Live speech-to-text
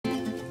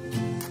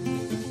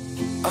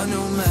A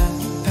new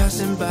man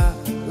passing by.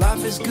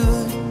 Life is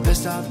good,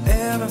 best I've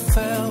ever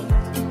felt.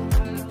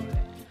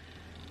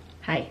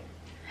 Hi,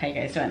 how you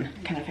guys doing?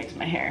 Kind of fixed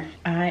my hair.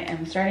 I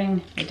am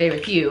starting the day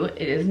with you.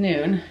 It is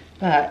noon,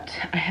 but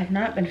I have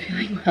not been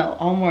feeling well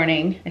all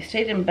morning. I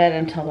stayed in bed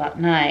until about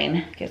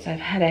 9 because I've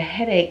had a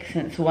headache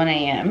since 1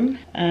 a.m.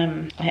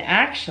 I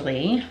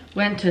actually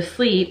went to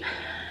sleep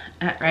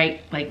at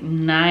like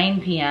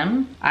 9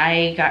 p.m.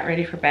 I got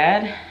ready for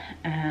bed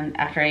and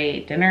after I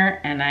ate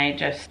dinner and I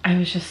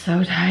was just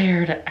so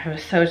tired. I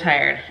was so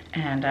tired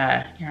and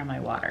you're on my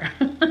water.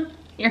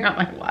 You're on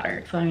my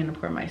water. So I'm gonna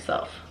pour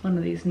myself one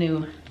of these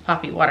new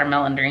poppy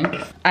watermelon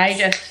drinks.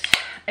 I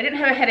didn't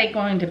have a headache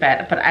going to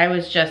bed, but I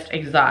was just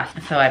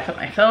exhausted. So I put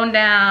my phone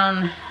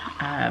down,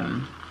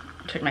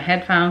 took my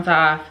headphones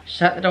off,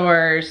 shut the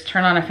doors,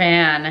 turned on a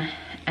fan,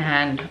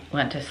 and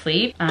went to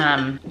sleep.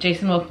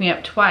 Jason woke me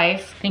up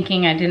twice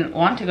thinking I didn't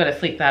want to go to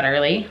sleep that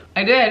early.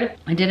 I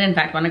did in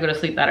fact want to go to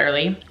sleep that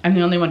early. I'm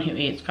the only one who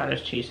eats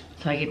cottage cheese,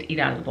 so I get to eat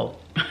out of the bowl.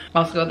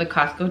 Also the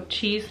Costco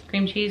cheese,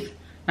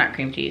 not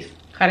cream cheese,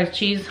 cottage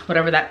cheese,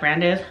 whatever that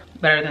brand is,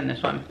 better than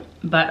this one.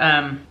 But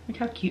look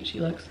how cute she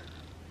looks.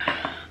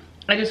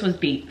 I just was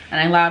beat and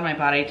I allowed my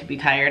body to be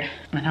tired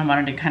and I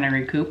wanted to kind of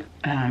recoup.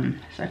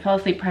 So I fell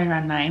asleep probably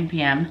around 9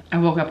 p.m. I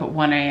woke up at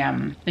 1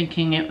 a.m.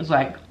 thinking it was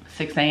like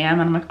 6 a.m.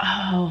 and I'm like,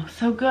 oh,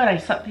 so good, I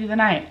slept through the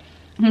night.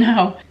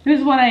 No, it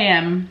was 1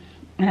 a.m.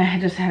 and I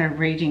had just had a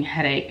raging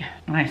headache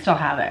and I still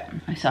have it.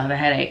 I still have a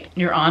headache.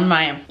 You're on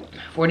my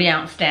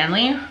 40-ounce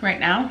Stanley right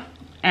now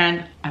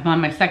and I'm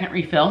on my second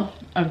refill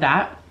of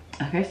that.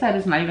 Like I said,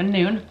 it's not even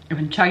noon. I've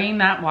been chugging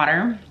that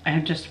water. I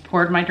have just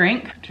poured my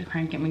drink to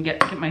try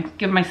and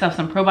give myself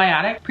some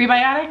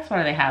prebiotics. What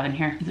do they have in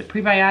here? Is it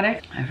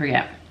prebiotic? I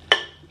forget.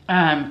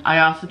 I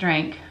also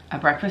drank a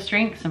breakfast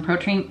drink, some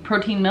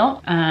protein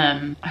milk.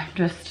 I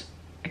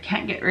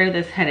can't get rid of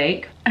this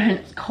headache. And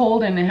it's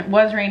cold and it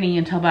was raining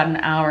until about an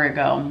hour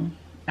ago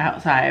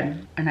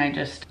outside. And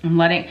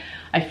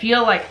I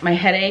feel like my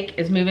headache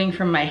is moving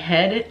from my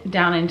head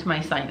down into my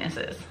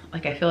sinuses.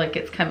 Like I feel like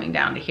it's coming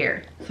down to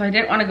here. So I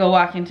didn't want to go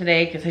walking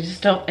today because I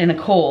just don't, in the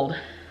cold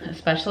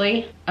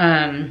especially.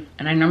 And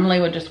I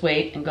normally would just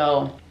wait and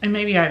go, and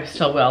maybe I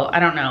still will, I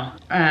don't know.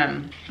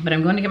 But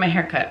I'm going to get my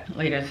hair cut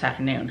later this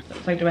afternoon. So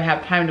it's like, do I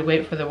have time to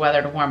wait for the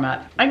weather to warm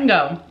up? I can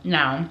go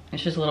now.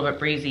 It's just a little bit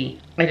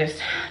breezy. I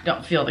just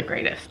don't feel the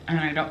greatest and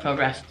I don't feel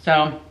dressed.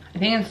 So I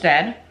think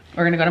instead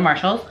we're gonna go to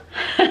Marshall's.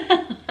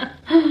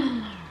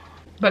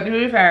 But to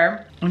be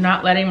fair, I'm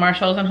not letting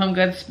Marshalls and Home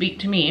Goods speak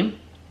to me.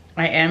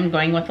 I am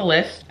going with the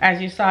list.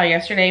 As you saw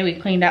yesterday, we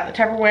cleaned out the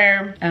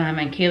Tupperware,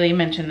 and Kaylee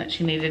mentioned that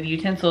she needed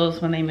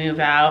utensils when they move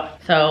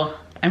out. So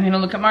I'm gonna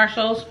look at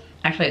Marshalls.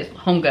 Actually, it's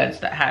Home Goods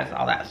that has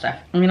all that stuff.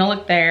 I'm gonna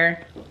look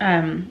there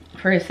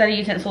for a set of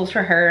utensils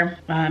for her,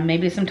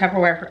 maybe some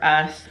Tupperware for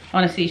us. I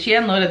wanna see, she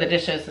unloaded the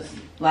dishes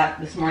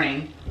this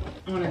morning.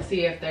 I wanna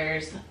see if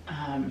there's,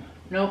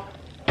 nope.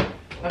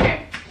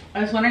 Okay,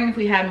 I was wondering if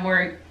we had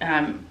more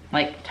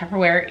like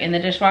Tupperware in the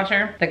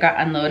dishwasher that got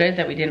unloaded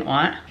that we didn't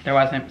want. There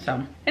wasn't,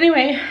 so.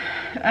 Anyway,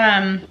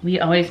 we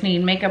always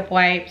need makeup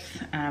wipes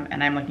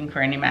and I'm looking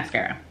for a new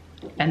mascara.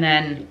 And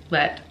then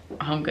let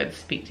Home Goods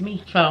speak to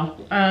me. So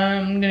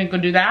I'm gonna go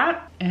do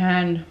that.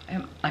 And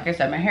like I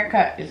said, my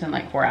haircut is in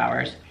like 4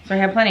 hours. So I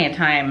have plenty of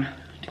time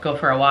to go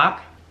for a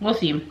walk. We'll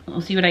see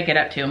what I get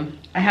up to.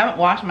 I haven't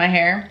washed my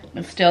hair.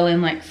 It's still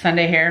in like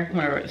Sunday hair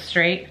where it's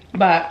straight.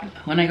 But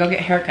when I go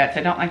get haircuts,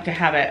 I don't like to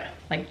have it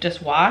like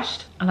just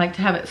washed. I like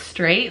to have it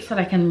straight so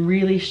that I can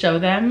really show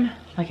them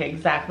like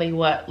exactly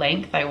what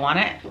length I want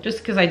it. Just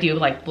because I do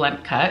like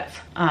blunt cuts.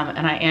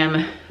 And I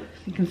am,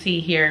 you can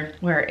see here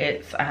where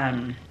it's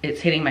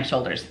hitting my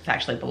shoulders. It's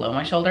actually below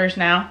my shoulders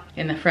now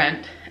in the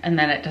front. And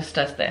then it just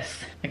does this.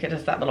 Like it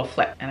does that little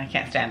flip and I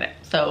can't stand it.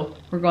 So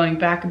we're going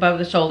back above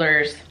the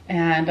shoulders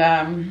and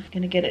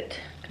gonna get it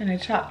kind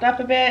of chopped up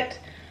a bit.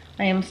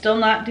 I am still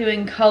not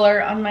doing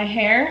color on my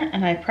hair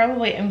and I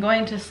probably am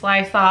going to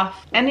slice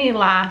off any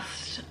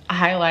last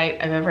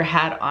highlight I've ever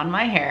had on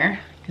my hair.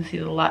 You can see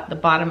the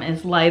bottom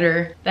is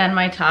lighter than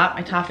my top.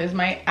 My top is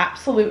my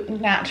absolute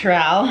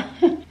natural.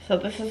 So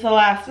this is the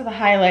last of the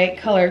highlight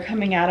color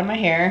coming out of my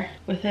hair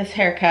with this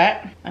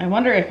haircut. I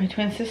wonder if my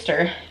twin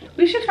sister,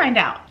 we should find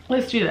out.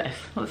 Let's do this.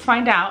 Let's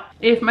find out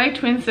if my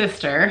twin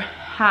sister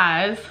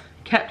has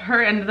kept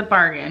her end of the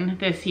bargain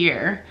this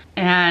year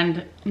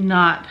and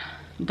not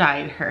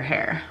dyed her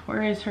hair.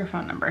 Where is her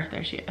phone number?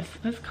 There she is.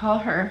 Let's call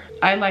her.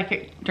 I like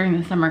it during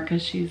the summer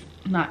because she's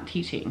not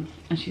teaching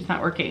and she's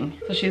not working.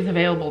 So she's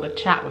available to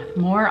chat with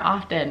more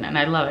often and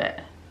I love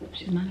it.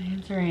 She's not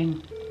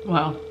answering.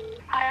 Well.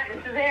 Hi,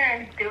 this is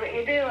Erin. Do what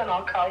you do and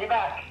I'll call you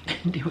back.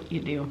 Do what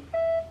you do.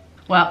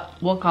 Well,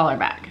 we'll call her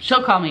back.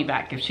 She'll call me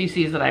back. If she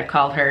sees that I've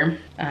called her,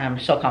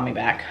 she'll call me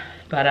back.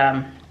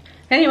 But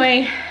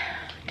anyway,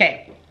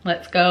 okay,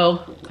 let's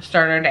go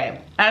start our day.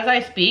 As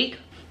I speak,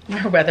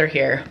 our weather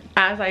here.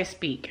 As I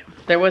speak,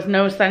 there was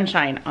no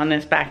sunshine on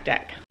this back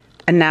deck.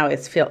 And now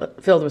it's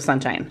filled with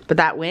sunshine. But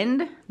that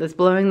wind that's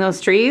blowing those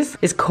trees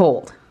is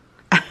cold.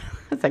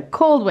 That's a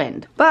cold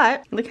wind.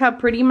 But look how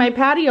pretty my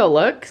patio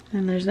looks.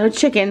 And there's no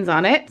chickens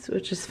on it,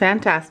 which is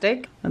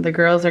fantastic. The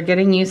girls are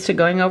getting used to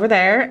going over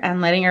there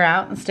and letting her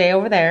out and stay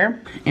over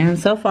there. And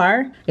so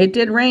far, it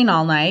did rain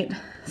all night,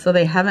 so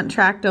they haven't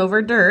tracked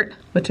over dirt,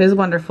 which is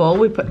wonderful.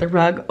 We put the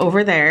rug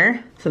over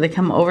there, so they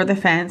come over the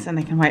fence and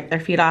they can wipe their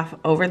feet off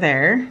over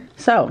there.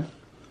 So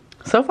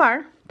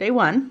far, day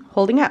 1,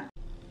 holding up.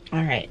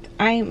 All right,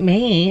 I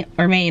may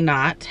or may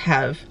not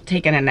have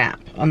taken a nap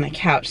on the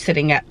couch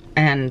sitting up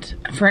and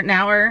for an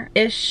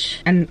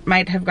hour-ish, and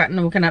might have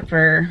gotten woken up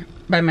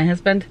by my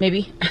husband,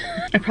 maybe.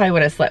 I probably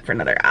would have slept for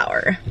another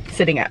hour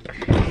sitting up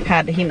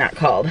had he not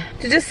called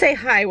to just say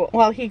hi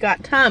while he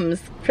got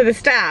Tums for the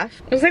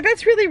staff. I was like,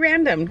 that's really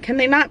random. Can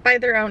they not buy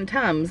their own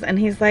Tums? And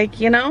he's like,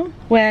 you know,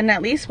 when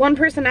at least one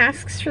person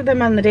asks for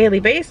them on the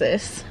daily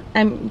basis,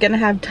 I'm gonna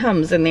have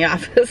Tums in the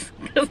office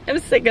because I'm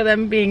sick of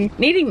them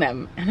needing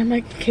them. And I'm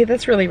like, okay,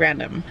 that's really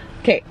random.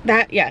 Okay,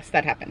 yes,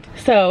 that happened.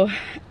 So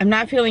I'm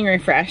not feeling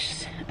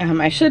refreshed.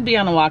 I should be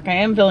on a walk. I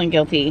am feeling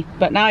guilty,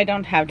 but now I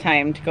don't have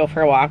time to go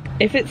for a walk.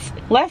 If it's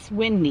less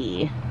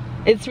windy,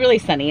 it's really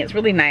sunny, it's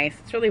really nice,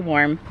 it's really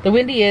warm. The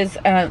wind is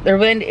a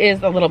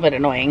little bit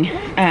annoying.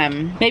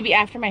 Maybe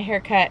after my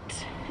haircut,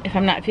 if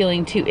I'm not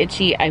feeling too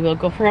itchy, I will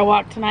go for a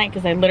walk tonight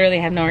because I literally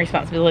have no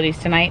responsibilities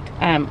tonight.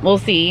 We'll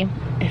see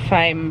if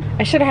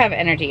I should have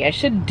energy. I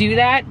should do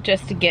that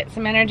just to get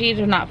some energy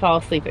to not fall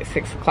asleep at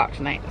 6 o'clock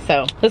tonight.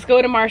 So let's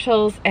go to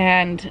Marshall's,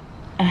 and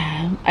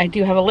I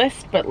do have a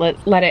list, but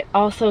let it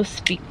also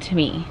speak to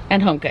me.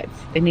 And Home Goods.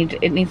 It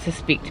needs to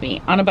speak to me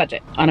on a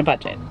budget. On a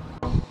budget.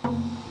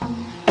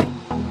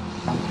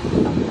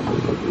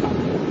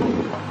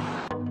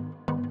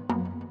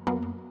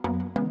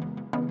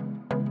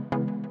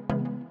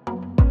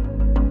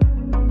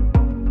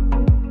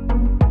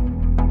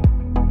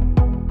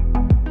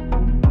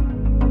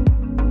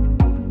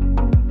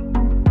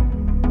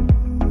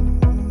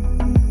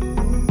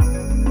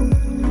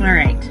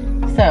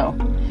 So,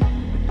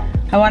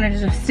 I wanted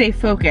to stay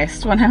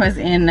focused when I was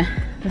in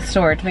the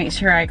store to make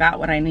sure I got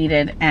what I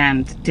needed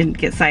and didn't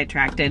get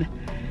sidetracked. And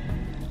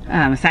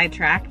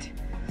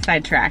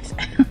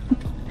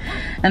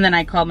then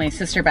I called my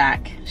sister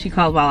back. She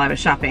called while I was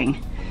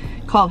shopping.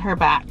 Called her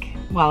back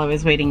while I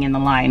was waiting in the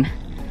line.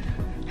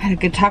 Had a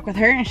good talk with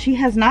her, and she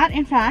has not,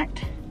 in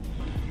fact,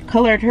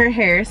 colored her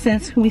hair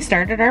since we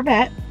started our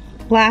bet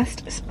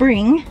last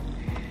spring.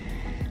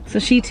 So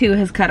she too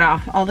has cut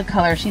off all the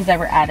color she's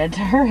ever added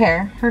to her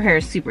hair. Her hair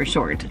is super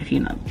short, if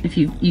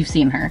you've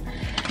seen her.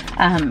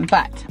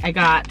 But I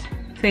got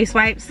face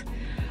wipes.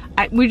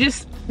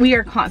 We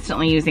are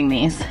constantly using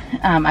these.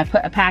 I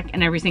put a pack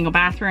in every single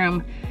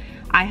bathroom.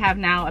 I have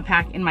now a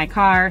pack in my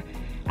car.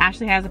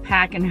 Ashley has a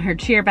pack in her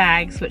cheer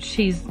bags, which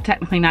she's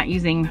technically not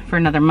using for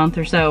another month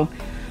or so.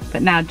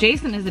 But now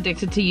Jason is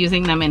addicted to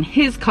using them in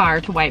his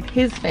car to wipe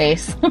his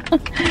face.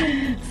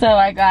 So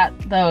I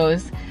got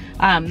those.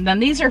 Then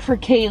these are for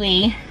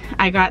Kaylee.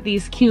 I got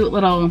these cute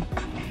little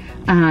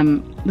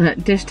the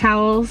dish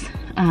towels.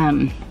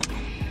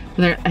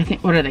 I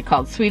think, what are they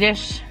called?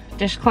 Swedish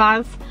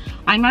dishcloths.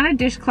 I'm not a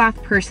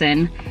dishcloth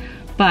person,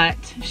 but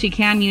she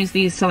can use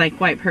these to like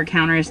wipe her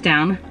counters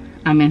down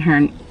in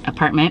her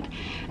apartment.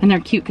 And they're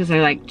cute because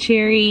they're like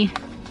cherry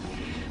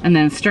and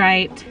then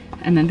striped.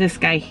 And then this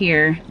guy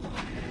here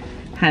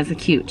has a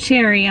cute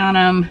cherry on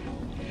them.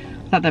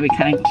 Thought that'd be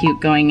kind of cute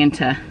going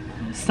into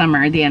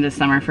summer, the end of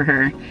summer for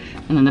her.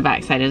 And then the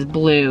back side is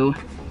blue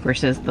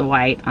versus the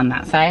white on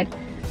that side.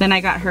 Then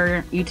I got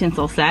her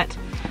utensil set.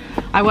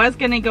 I was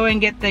gonna go and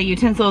get the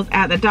utensils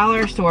at the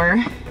dollar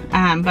store,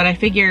 but I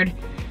figured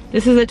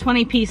this is a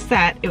 20-piece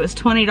set. It was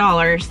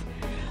 $20.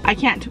 I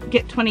can't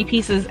get 20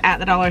 pieces at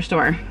the dollar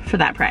store for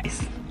that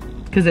price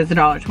because it's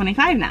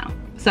 $1.25 now.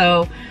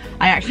 So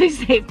I actually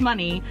saved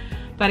money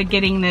by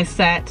getting this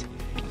set.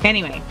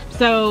 Anyway,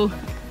 so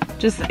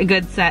just a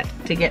good set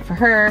to get for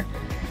her.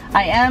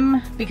 I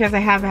am, because I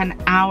have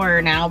an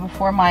hour now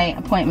before my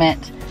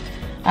appointment,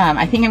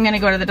 I think I'm gonna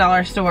go to the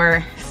dollar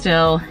store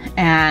still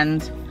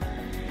and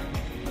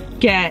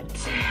get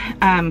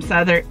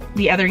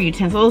the other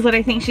utensils that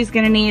I think she's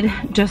gonna need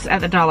just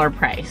at the dollar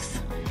price.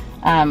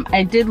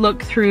 I did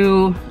look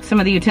through some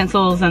of the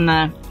utensils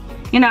and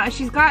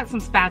she's got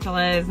some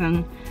spatulas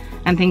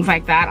and things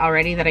like that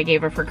already that I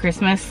gave her for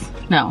Christmas.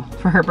 No,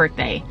 for her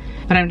birthday.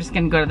 But I'm just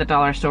gonna go to the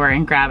dollar store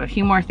and grab a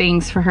few more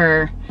things for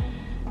her.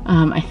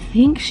 I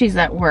think she's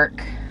at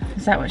work.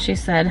 Is that what she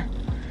said?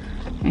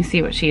 Let me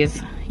see what she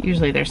is.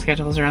 Usually their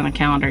schedules are on the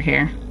calendar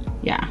here.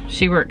 Yeah,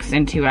 she works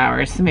in 2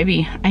 hours. So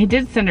maybe, I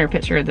did send her a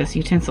picture of this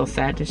utensil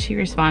set. Did she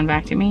respond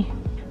back to me?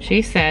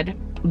 She said,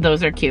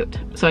 those are cute.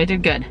 So I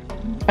did good.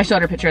 I showed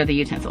her a picture of the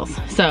utensils.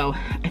 So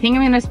I think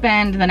I'm gonna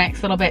spend the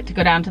next little bit to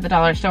go down to the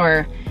dollar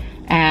store,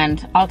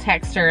 and I'll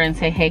text her and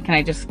say, hey, can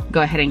I just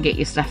go ahead and get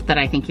you stuff that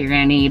I think you're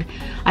gonna need?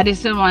 I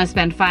just didn't wanna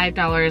spend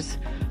 $5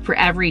 for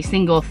every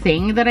single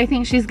thing that I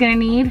think she's gonna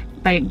need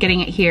by getting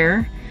it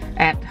here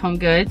at Home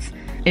Goods.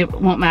 It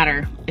won't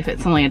matter if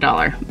it's only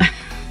 $1.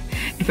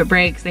 If it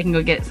breaks, they can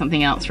go get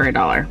something else for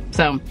 $1.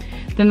 So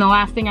then the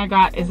last thing I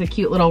got is a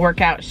cute little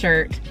workout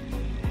shirt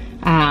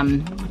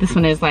This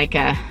one is like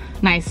a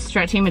nice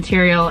stretchy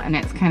material, and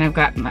it's kind of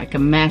got like a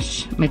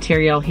mesh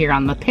material here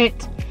on the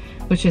pit,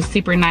 which is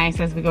super nice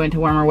as we go into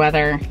warmer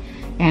weather.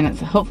 And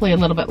it's hopefully a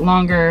little bit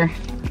longer.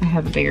 I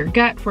have a bigger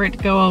gut for it to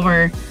go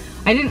over.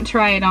 I didn't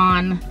try it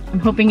on. I'm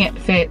hoping it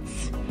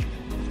fits.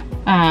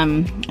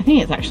 I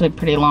think it's actually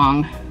pretty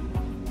long.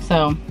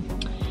 So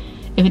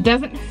if it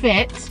doesn't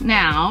fit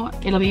now,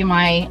 it'll be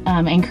my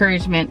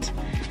encouragement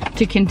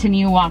to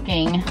continue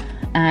walking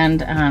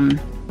and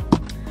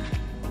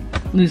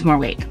lose more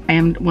weight. I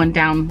am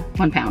down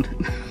 1 pound.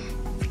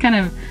 It's kind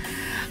of,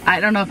 I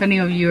don't know if any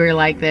of you are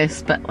like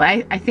this, but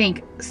I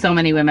think so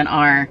many women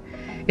are.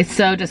 It's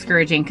so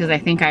discouraging because I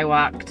think I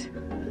walked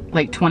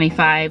like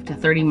 25 to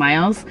 30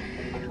 miles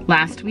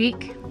last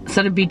week.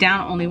 So to be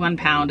down only 1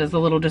 pound is a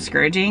little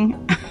discouraging.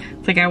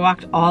 It's like I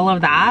walked all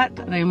of that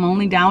and I'm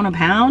only down 1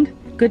 pound.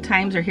 Good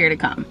times are here to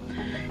come.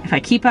 If I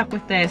keep up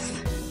with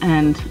this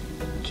and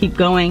keep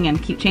going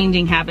and keep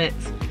changing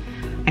habits,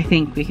 I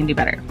think we can do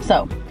better.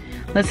 So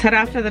let's head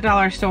off to the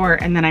dollar store,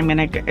 and then I'm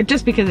gonna,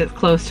 just because it's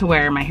close to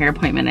where my hair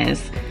appointment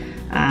is,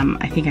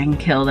 I think I can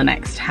kill the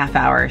next half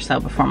hour or so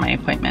before my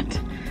appointment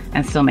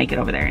and still make it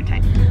over there in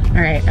time.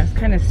 All right, I was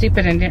kind of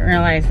stupid and didn't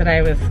realize that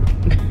I was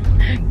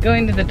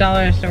going to the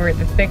dollar store at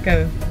the thick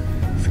of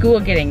school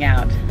getting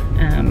out.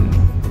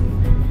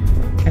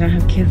 I don't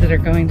have kids that are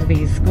going to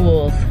these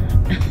schools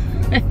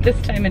at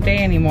this time of day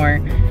anymore.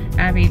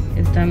 Abby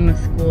is done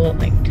with school at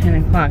like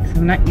 10 o'clock, so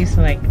I'm not used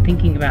to like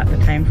thinking about the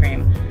time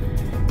frame.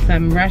 So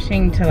I'm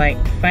rushing to like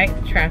fight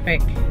the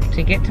traffic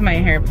to get to my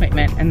hair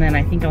appointment, and then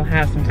I think I'll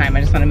have some time.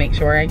 I just want to make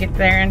sure I get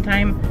there in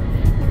time,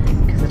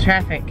 because the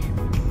traffic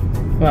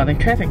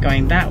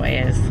going that way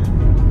is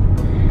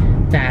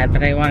bad,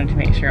 but I wanted to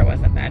make sure it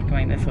wasn't bad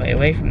going this way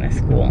away from the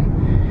school.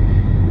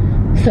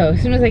 So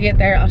as soon as I get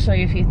there, I'll show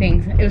you a few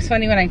things. It was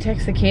funny when I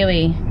texted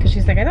Kaylee, because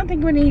she's like, I don't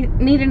think we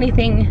need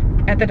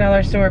anything at the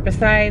dollar store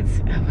besides,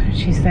 what did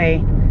she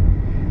say?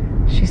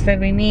 She said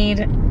we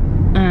need,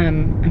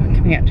 I'm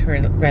coming up to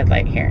her red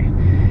light here.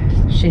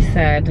 She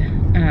said,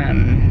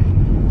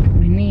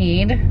 we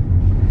need,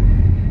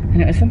 and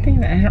it was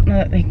something that I don't know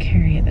that they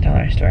carry at the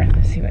dollar store.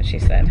 Let's see what she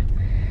said.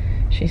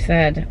 She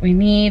said, we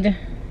need,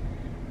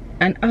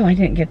 and oh, I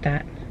didn't get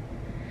that.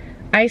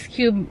 Ice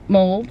cube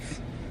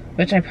molds,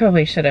 which I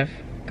probably should have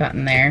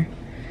gotten there.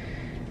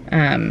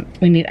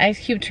 We need ice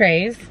cube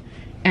trays,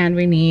 and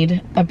we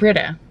need a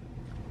Brita.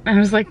 I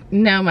was like,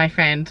 no, my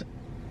friend,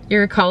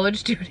 you're a college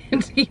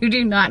student. You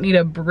do not need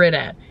a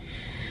Brita.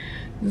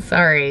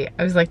 Sorry.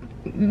 I was like,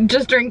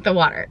 just drink the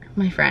water,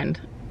 my friend.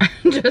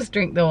 Just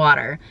drink the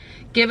water.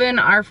 Given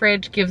our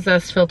fridge gives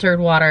us filtered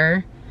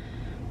water,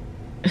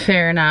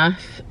 fair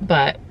enough,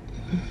 but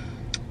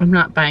I'm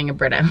not buying a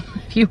Brita.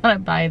 If you want to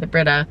buy the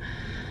Brita,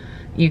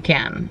 you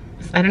can.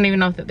 I don't even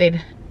know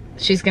if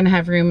she's gonna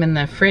have room in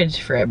the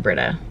fridge for a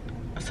Brita.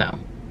 So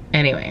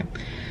anyway,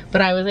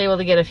 but I was able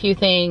to get a few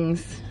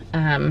things,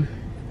 and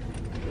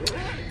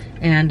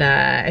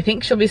I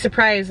think she'll be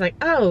surprised, like,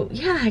 oh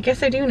yeah, I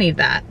guess I do need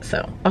that.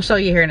 So I'll show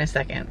you here in a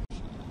second.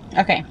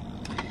 Okay,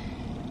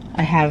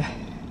 I have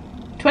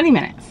 20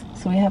 minutes,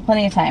 so we have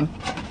plenty of time.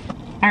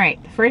 All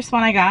right, the first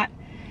one I got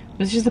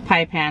was just a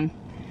pie pan.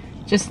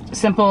 Just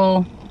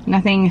simple,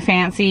 nothing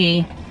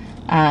fancy.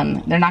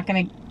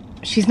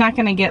 She's not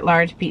gonna get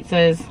large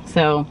pizzas,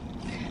 so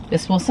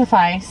this will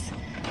suffice.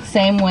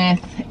 Same with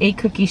a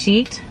cookie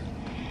sheet.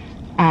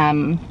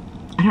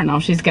 I don't know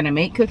if she's gonna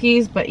make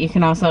cookies, but you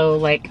can also,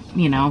 like,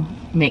 you know,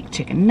 make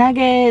chicken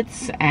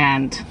nuggets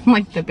and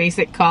like the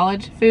basic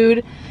college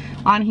food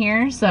on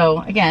here. So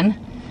again,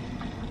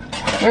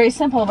 very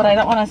simple, but I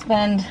don't wanna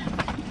spend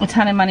a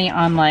ton of money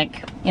on,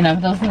 like, you know,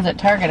 those things at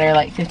Target are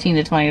like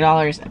 $15 to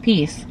 $20 a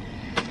piece.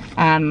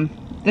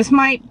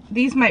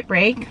 These might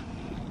break.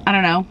 I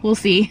don't know, we'll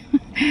see.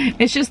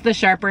 It's just the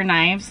sharper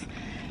knives.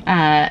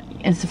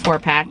 It's a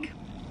 4-pack.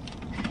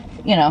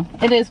 You know,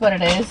 it is what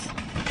it is.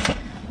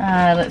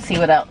 Let's see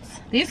what else.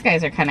 These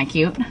guys are kind of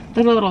cute.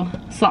 They're little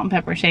salt and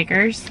pepper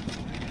shakers.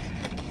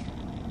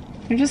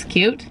 They're just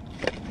cute.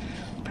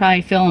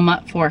 Probably fill them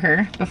up for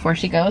her before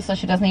she goes, so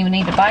she doesn't even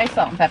need to buy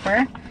salt and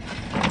pepper.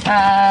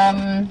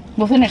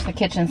 We'll finish the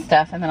kitchen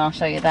stuff and then I'll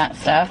show you that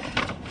stuff.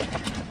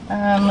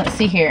 Let's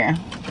see here.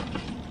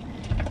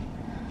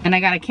 And I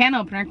got a can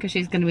opener because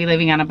she's going to be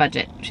living on a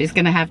budget. She's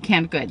going to have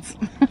canned goods.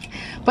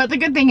 But the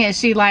good thing is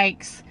she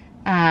likes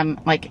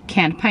like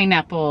canned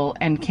pineapple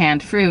and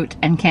canned fruit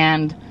and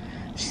canned...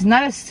 She's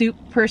not a soup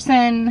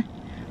person,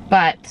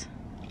 but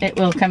it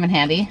will come in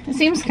handy. It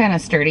seems kind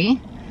of sturdy.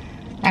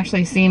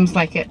 Actually seems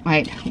like it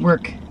might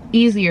work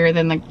easier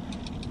than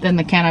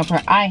the can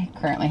opener I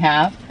currently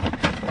have.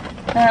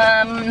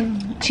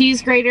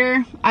 Cheese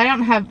grater. I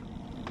don't have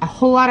a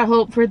whole lot of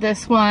hope for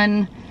this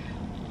one.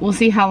 We'll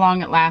see how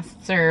long it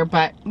lasts her,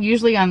 but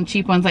usually on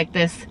cheap ones like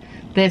this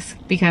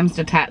becomes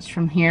detached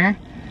from here.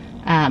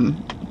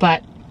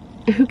 But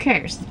who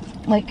cares?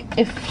 Like,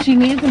 if she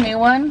needs a new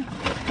one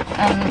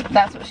and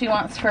that's what she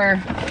wants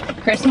for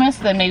Christmas,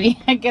 then maybe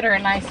I get her a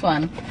nice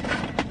one.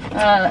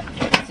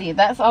 Let's see,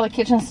 that's all the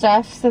kitchen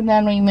stuff. So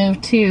then we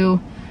move to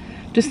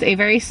just a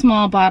very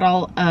small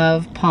bottle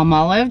of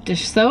Palmolive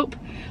dish soap.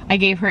 I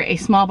gave her a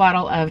small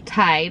bottle of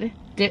Tide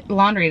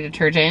laundry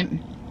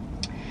detergent.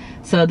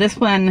 So this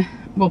one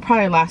will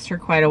probably last her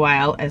quite a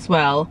while as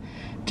well,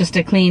 just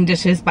to clean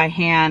dishes by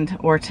hand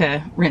or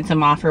to rinse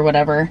them off or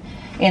whatever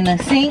in the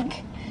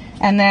sink.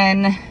 And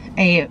then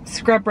a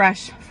scrub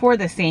brush for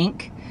the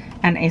sink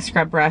and a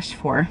scrub brush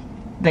for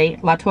the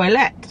la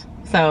toilette.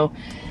 So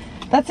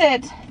that's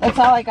it. That's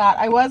all I got.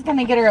 I was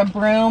gonna get her a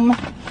broom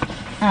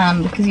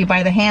because you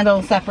buy the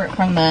handle separate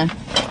from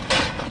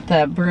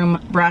the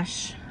broom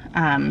brush.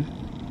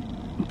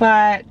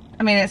 But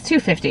I mean, it's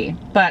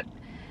 $2.50, but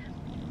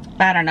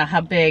I don't know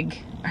how big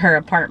her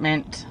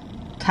apartment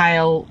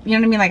tile, you know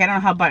what I mean? Like, I don't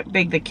know how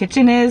big the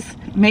kitchen is.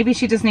 Maybe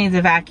she just needs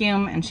a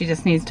vacuum and she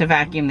just needs to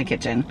vacuum the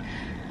kitchen.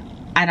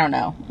 I don't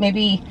know.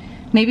 Maybe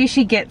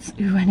she gets,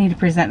 ooh, I need to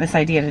present this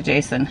idea to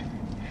Jason.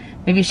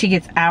 Maybe she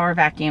gets our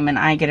vacuum and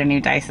I get a new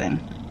Dyson.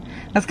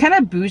 That's kind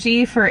of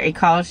bougie for a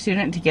college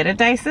student to get a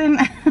Dyson.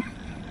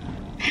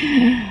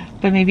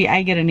 But maybe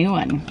I get a new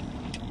one.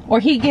 Or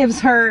he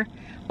gives her,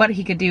 what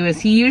he could do is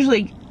he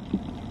usually,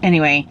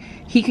 anyway,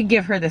 he could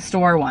give her the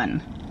store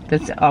one.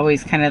 That's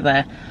always kind of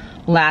the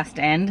last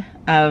end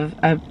of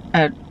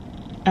a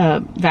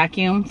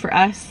vacuum for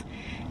us,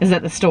 is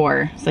at the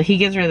store. So he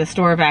gives her the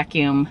store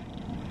vacuum,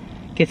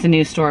 gets a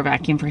new store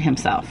vacuum for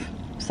himself.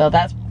 So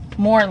that's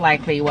more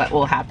likely what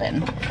will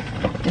happen.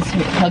 Is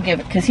he'll give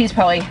it, because he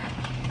probably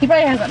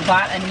hasn't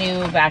bought a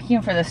new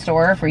vacuum for the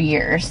store for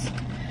years.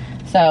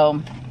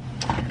 So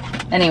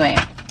anyway,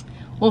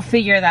 we'll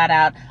figure that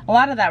out. A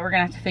lot of that we're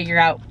gonna have to figure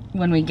out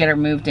when we get her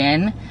moved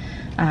in.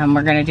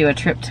 We're gonna do a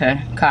trip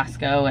to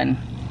Costco and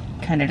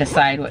kind of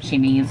decide what she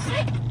needs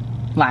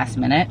last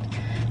minute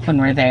when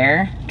we're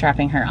there,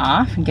 dropping her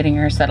off and getting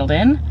her settled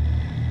in.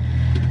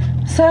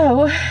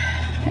 So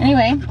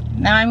anyway,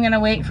 now I'm gonna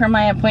wait for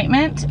my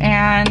appointment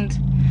and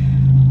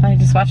I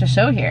just watch a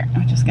show here.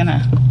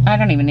 I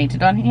don't even need to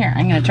do it here.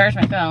 I'm gonna charge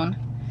my phone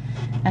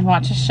and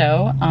watch a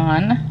show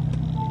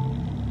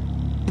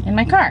in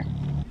my car.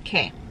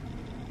 Okay,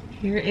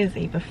 here is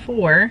a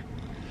before.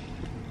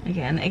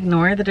 Again,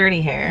 ignore the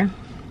dirty hair.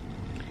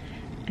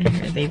 And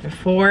here's a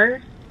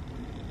before,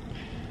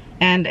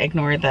 and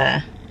ignore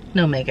the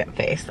no makeup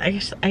face.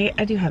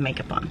 I do have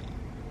makeup on.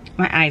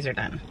 My eyes are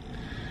done.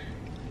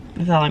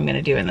 That's all I'm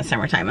gonna do in the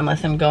summertime,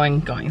 unless I'm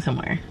going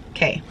somewhere.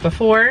 Okay,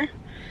 before,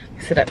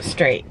 sit up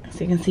straight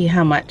so you can see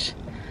how much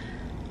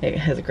it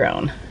has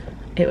grown.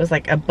 It was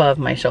like above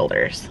my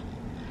shoulders.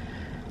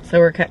 So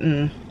we're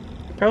cutting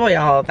probably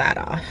all of that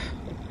off.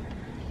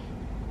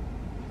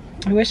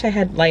 I wish I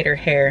had lighter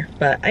hair,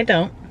 but I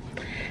don't.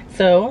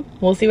 So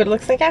we'll see what it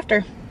looks like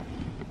after.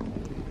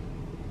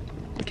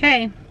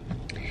 Okay,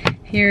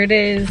 here it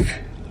is,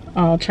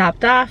 all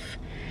chopped off.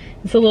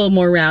 It's a little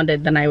more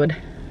rounded than I would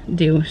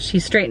do. She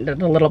straightened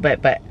it a little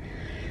bit, but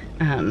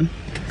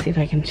see if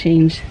I can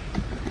change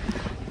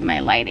my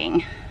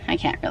lighting. I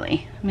can't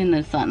really, I'm in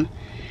the sun.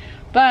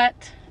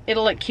 But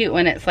it'll look cute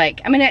when it's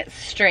like, I mean, it's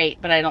straight,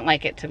 but I don't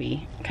like it to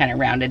be kind of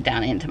rounded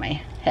down into my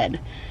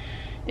head.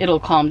 It'll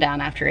calm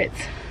down after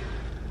it's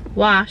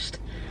washed.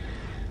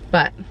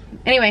 But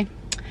anyway,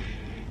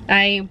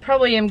 I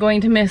probably am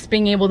going to miss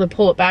being able to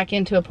pull it back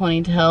into a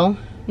ponytail.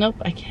 Nope,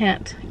 I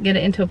can't get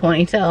it into a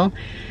ponytail.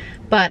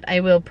 But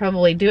I will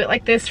probably do it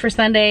like this for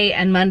Sunday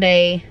and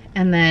Monday,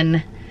 and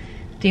then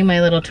do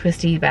my little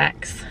twisty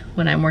backs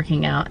when I'm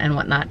working out and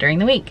whatnot during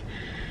the week.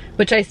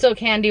 Which I still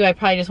can do. I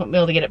probably just won't be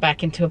able to get it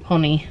back into a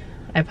pony.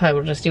 I probably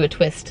will just do a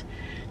twist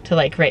to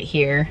like right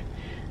here,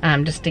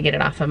 just to get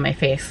it off of my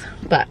face.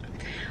 But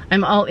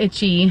I'm all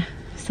itchy,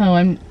 so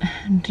I'm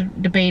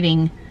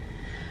debating.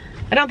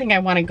 I don't think I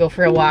want to go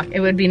for a walk.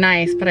 It would be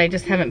nice, but I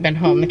just haven't been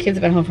home. The kids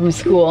have been home from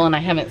school and I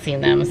haven't seen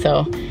them,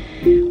 so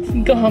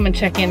go home and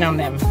check in on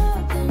them.